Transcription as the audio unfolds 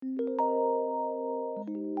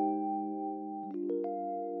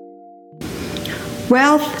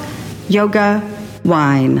Wealth, Yoga,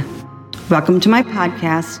 Wine. Welcome to my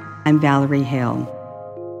podcast. I'm Valerie Hale.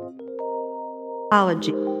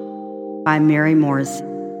 Apology by Mary Morrison.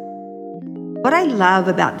 What I love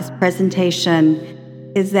about this presentation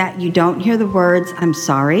is that you don't hear the words, "I'm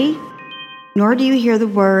sorry," nor do you hear the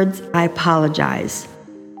words, "I apologize."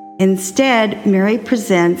 Instead, Mary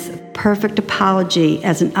presents a perfect apology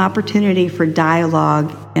as an opportunity for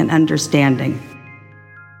dialogue and understanding.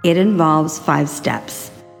 It involves 5 steps.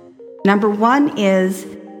 Number 1 is,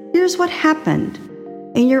 here's what happened.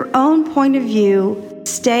 In your own point of view,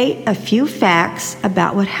 state a few facts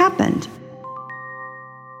about what happened.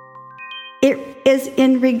 It is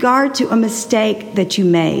in regard to a mistake that you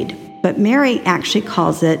made, but Mary actually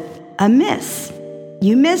calls it a miss.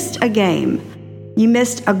 You missed a game. You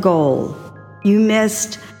missed a goal. You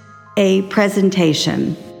missed a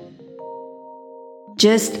presentation.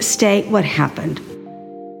 Just state what happened.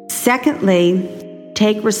 Secondly,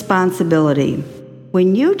 take responsibility.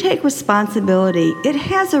 When you take responsibility, it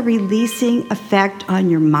has a releasing effect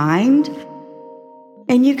on your mind,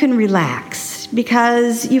 and you can relax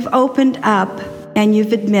because you've opened up and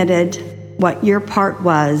you've admitted what your part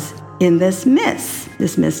was in this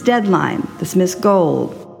missed deadline, this missed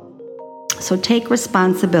goal. So take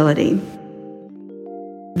responsibility.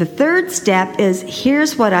 The third step is,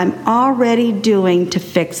 here's what I'm already doing to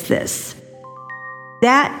fix this.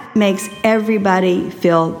 That makes everybody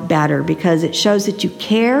feel better because it shows that you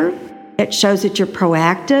care, it shows that you're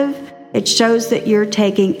proactive, it shows that you're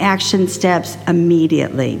taking action steps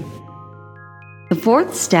immediately. The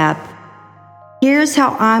fourth step, here's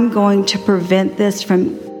how I'm going to prevent this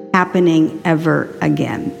from happening ever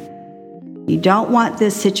again. You don't want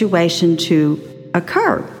this situation to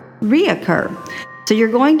reoccur. So you're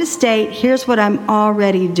going to state, here's what I'm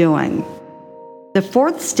already doing. The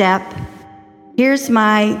fourth step, here's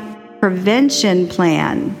my prevention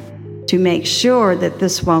plan to make sure that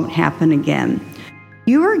this won't happen again.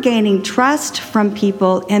 You are gaining trust from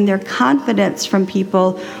people and their confidence from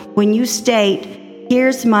people when you state,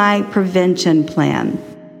 here's my prevention plan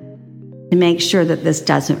to make sure that this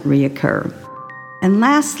doesn't reoccur. And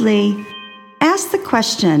lastly, ask the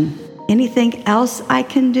question, anything else I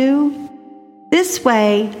can do? This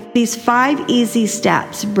way, these 5 easy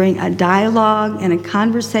steps bring a dialogue and a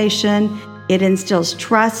conversation. It instills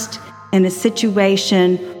trust in a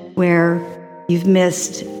situation where you've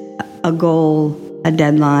missed a goal, a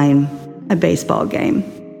deadline, a baseball game.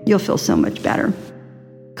 You'll feel so much better.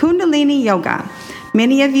 Kundalini Yoga.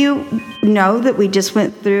 Many of you know that we just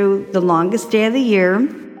went through the longest day of the year,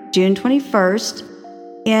 June 21st.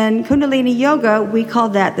 In Kundalini Yoga, we call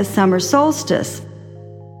that the summer solstice.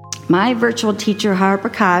 My virtual teacher, Har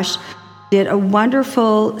Prakash, did a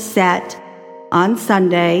wonderful set on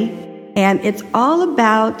Sunday, and it's all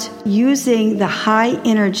about using the high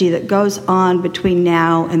energy that goes on between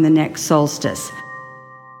now and the next solstice.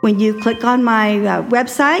 When you click on my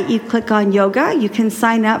website, you click on yoga, you can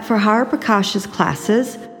sign up for Har Prakash's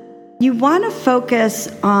classes. You want to focus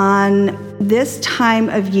on this time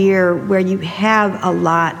of year where you have a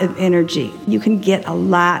lot of energy. You can get a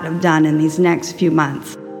lot done in these next few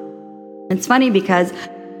months. It's funny because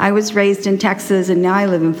I was raised in Texas and now I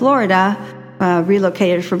live in Florida,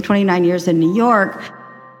 relocated from 29 years in New York.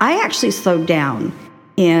 I actually slowed down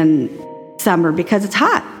in summer because it's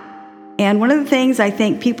hot. And one of the things I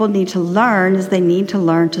think people need to learn is they need to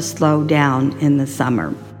learn to slow down in the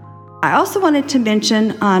summer. I also wanted to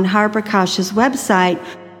mention on Har Prakash's website,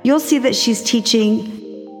 you'll see that she's teaching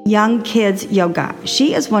young kids yoga.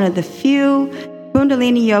 She is one of the few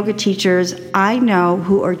Kundalini yoga teachers I know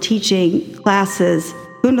who are teaching classes,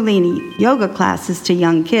 Kundalini yoga classes to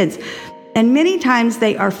young kids. And many times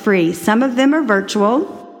they are free. Some of them are virtual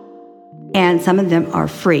and some of them are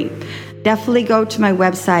free. Definitely go to my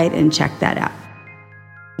website and check that out.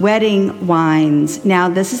 Wedding wines. Now,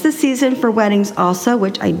 this is the season for weddings also,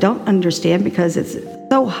 which I don't understand because it's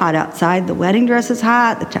so hot outside. The wedding dress is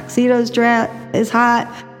hot, the tuxedo is hot,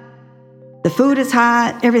 the food is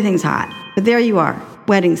hot, everything's hot. But there you are,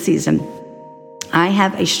 wedding season. I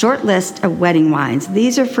have a short list of wedding wines.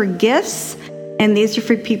 These are for gifts, and these are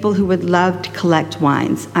for people who would love to collect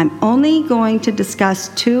wines. I'm only going to discuss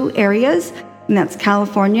 2 areas, and that's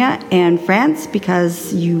California and France,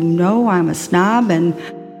 because you know I'm a snob and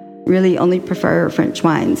really only prefer French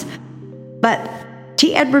wines. But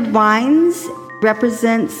T. Edward Wines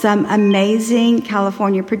represents some amazing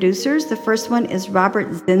California producers. The first one is Robert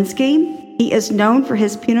Zinski. He is known for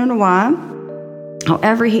his Pinot Noir.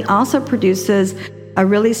 However, he also produces a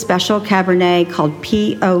really special Cabernet called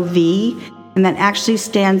POV, and that actually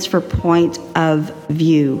stands for point of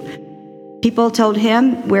view. People told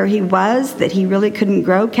him where he was that he really couldn't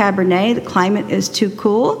grow Cabernet. The climate is too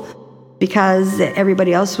cool because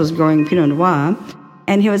everybody else was growing Pinot Noir.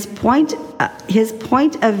 And his point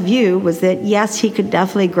of view was that, yes, he could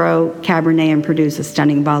definitely grow Cabernet and produce a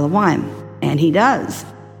stunning bottle of wine. And he does.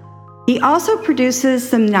 He also produces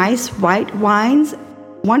some nice white wines.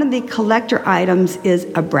 One of the collector items is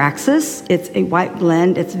Abraxas. It's a white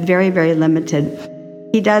blend. It's very, very limited.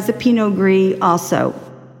 He does a Pinot Gris also.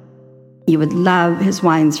 You would love his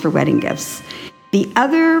wines for wedding gifts. The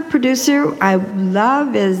other producer I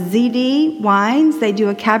love is ZD Wines. They do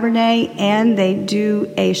a Cabernet and they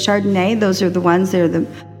do a Chardonnay. Those are the ones that are the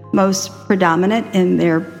most predominant in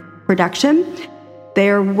their production. They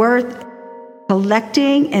are worth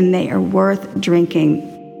collecting and they are worth drinking.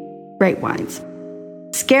 Great wines.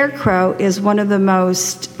 Scarecrow is one of the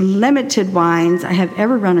most limited wines I have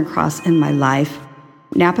ever run across in my life.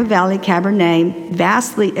 Napa Valley Cabernet,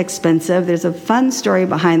 vastly expensive. There's a fun story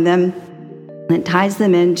behind them that ties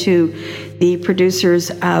them into the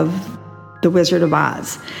producers of The Wizard of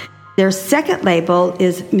Oz. Their second label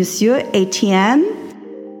is Monsieur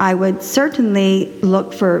Etienne. I would certainly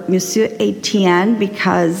look for Monsieur Etienne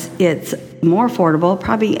because it's more affordable,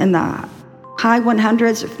 probably in the high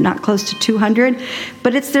 100s, if not close to 200.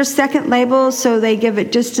 But it's their second label, so they give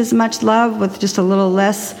it just as much love with just a little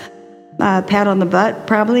less pat on the butt,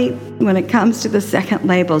 probably, when it comes to the second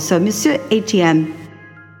label. So Monsieur Etienne.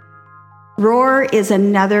 Roar is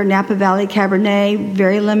another Napa Valley Cabernet,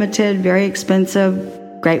 very limited, very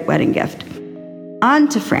expensive, great wedding gift. On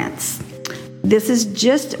to France. This is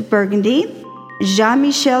just Burgundy.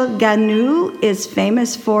 Jean-Michel Ganou is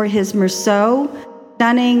famous for his Meursault.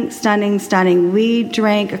 Stunning, stunning, stunning. We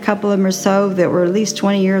drank a couple of Meursault that were at least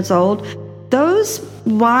 20 years old. Those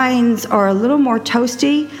wines are a little more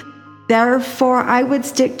toasty. Therefore, I would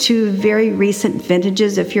stick to very recent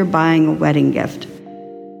vintages if you're buying a wedding gift.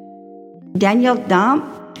 Daniel Damp,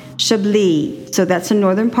 Chablis. So that's the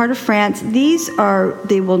northern part of France.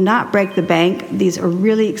 They will not break the bank. These are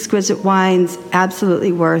really exquisite wines,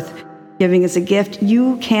 absolutely worth giving as a gift.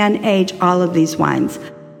 You can age all of these wines.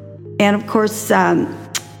 And of course,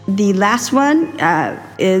 the last one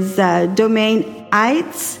is Domaine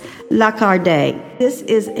Eitz Lacarde. This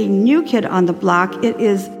is a new kid on the block. It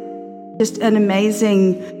is just an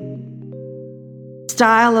amazing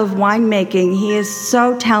style of winemaking. He is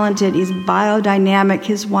so talented. He's biodynamic.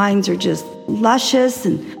 His wines are just luscious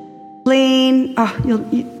and clean.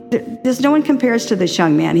 There's no one compares to this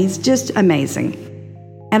young man. He's just amazing.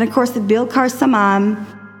 And of course, the Bilkar Samam,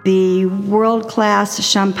 the world-class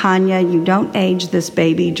champagne. You don't age this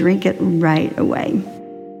baby. Drink it right away.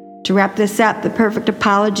 To wrap this up, the perfect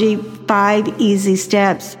apology, 5 easy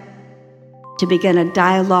steps to begin a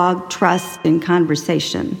dialogue, trust, and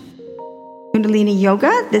conversation. Kundalini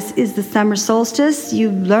Yoga, this is the summer solstice.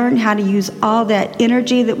 You learn how to use all that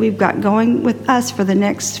energy that we've got going with us for the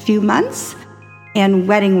next few months. And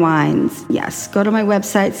wedding wines, yes, go to my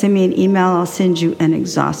website, send me an email, I'll send you an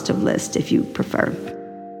exhaustive list if you prefer.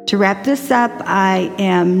 To wrap this up, I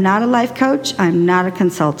am not a life coach, I'm not a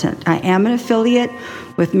consultant. I am an affiliate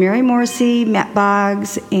with Mary Morrissey, Matt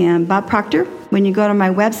Boggs, and Bob Proctor. When you go to my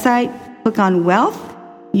website, click on Wealth,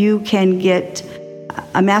 you can get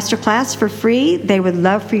a masterclass for free. They would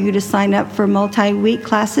love for you to sign up for multi-week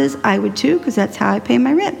classes. I would too, because that's how I pay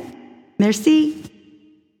my rent. Merci.